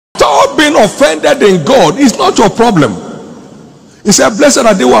being offended in God is not your problem. He said, blessed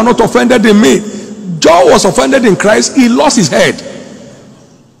are they who are not offended in me. John was offended in Christ. He lost his head.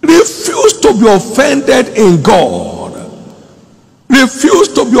 Refuse to be offended in God.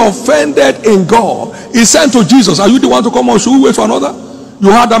 Refuse to be offended in God. He said to Jesus, are you the one to come, or should we wait for another?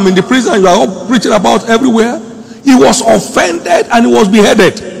 You had them in the prison. You are all preaching about everywhere. He was offended and he was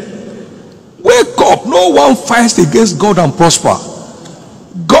beheaded. Wake up. No one fights against God and prosper.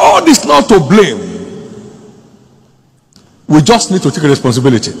 God is not to blame. We just need to take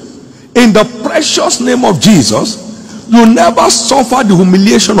responsibility. In the precious name of Jesus, you never suffer the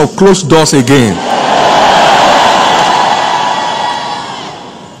humiliation of closed doors again.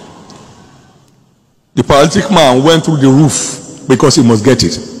 The paralytic man went through the roof because he must get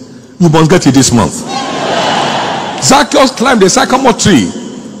it. You must get it this month. Zacchaeus climbed the sycamore tree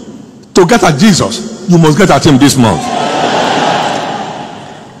to get at Jesus. You must get at him this month.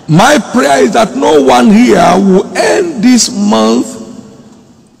 My prayer is that no one here will end this month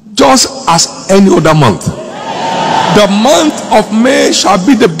just as any other month. The month of May shall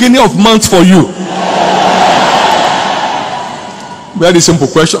be the beginning of months for you. Very simple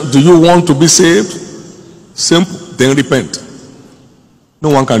question. Do you want to be saved? Simple. Then repent. No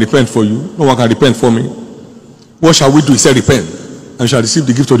one can repent for you. No one can repent for me. What shall we do? He said repent and shall receive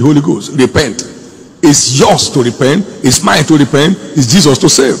the gift of the Holy Ghost. Repent. It's yours to repent. It's mine to repent. It's Jesus to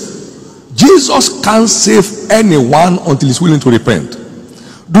save. Jesus can't save anyone until he's willing to repent.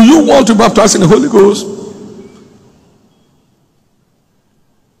 Do you want to be baptized in the Holy Ghost?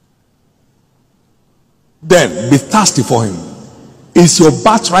 Then be thirsty for him. It's your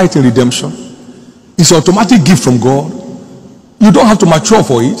birthright in redemption. It's an automatic gift from God. You don't have to mature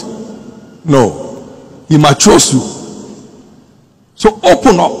for it. No. He matures you. So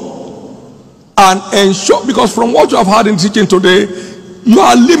open up and ensure, because from what you have heard in teaching today, you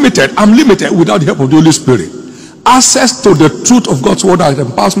are limited. I'm limited without the help of the Holy Spirit. Access to the truth of God's word and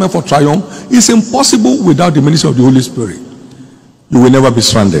empowerment for triumph is impossible without the ministry of the Holy Spirit. You will never be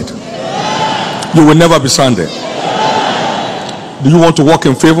stranded. You will never be stranded. Do you want to walk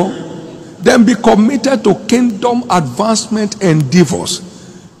in favor? Then be committed to kingdom advancement endeavors.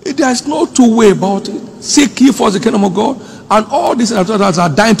 There is no two way about it. Seek ye first the kingdom of God, and all these that are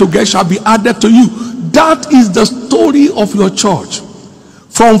dying to get shall be added to you. That is the story of your church.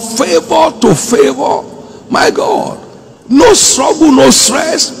 From favor to favor, my God. No struggle, no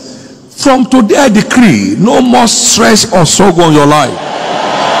stress. From today I decree, no more stress or struggle in your life.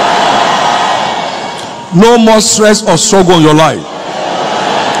 No more stress or struggle in your life.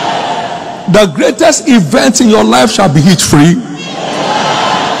 The greatest event in your life shall be heat-free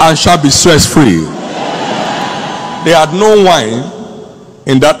and shall be stress-free. They had no wine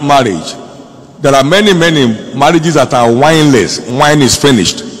in that marriage. There are many marriages that are wineless. Wine is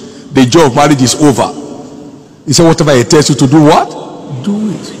finished. The joy of marriage is over. He said, whatever he tells you to do, what?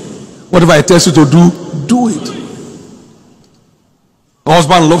 Do it. Whatever he tells you to do, do it. A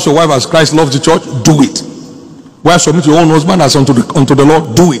husband loves your wife as Christ loves the church, do it. Wife, submit your own husband as unto the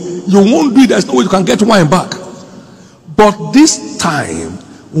Lord, do it. You won't do it. There's no way you can get wine back. But this time,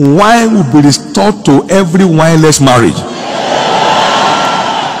 wine will be restored to every wineless marriage.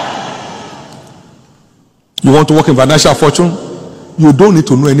 You want to work in financial fortune? You don't need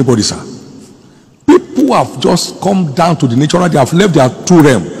to know anybody, sir. People have just come down to the natural. They have left their true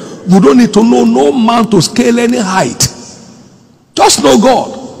realm. You don't need to know no man to scale any height. Just know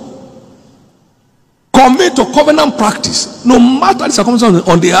God. Commit to covenant practice. No matter the circumstances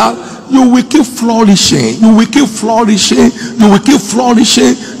on the earth, you will keep flourishing. You will keep flourishing. You will keep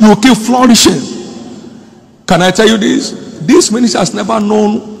flourishing. You will keep flourishing. Can I tell you this? This ministry has never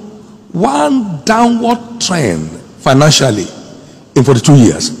known one downward trend financially in 42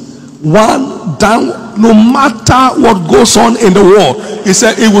 years. One down, no matter what goes on in the world, he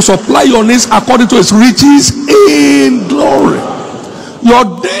said he will supply your needs according to his riches in glory.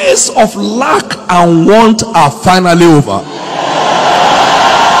 Your days of lack and want are finally over.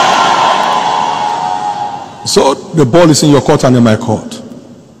 So the ball is in your court and in my court.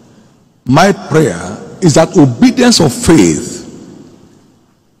 My prayer is that obedience of faith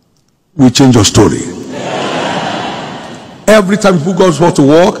will change your story. Every time you put God's word to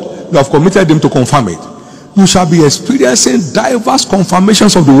work, you have committed him to confirm it. You shall be experiencing diverse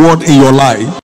confirmations of the word in your life.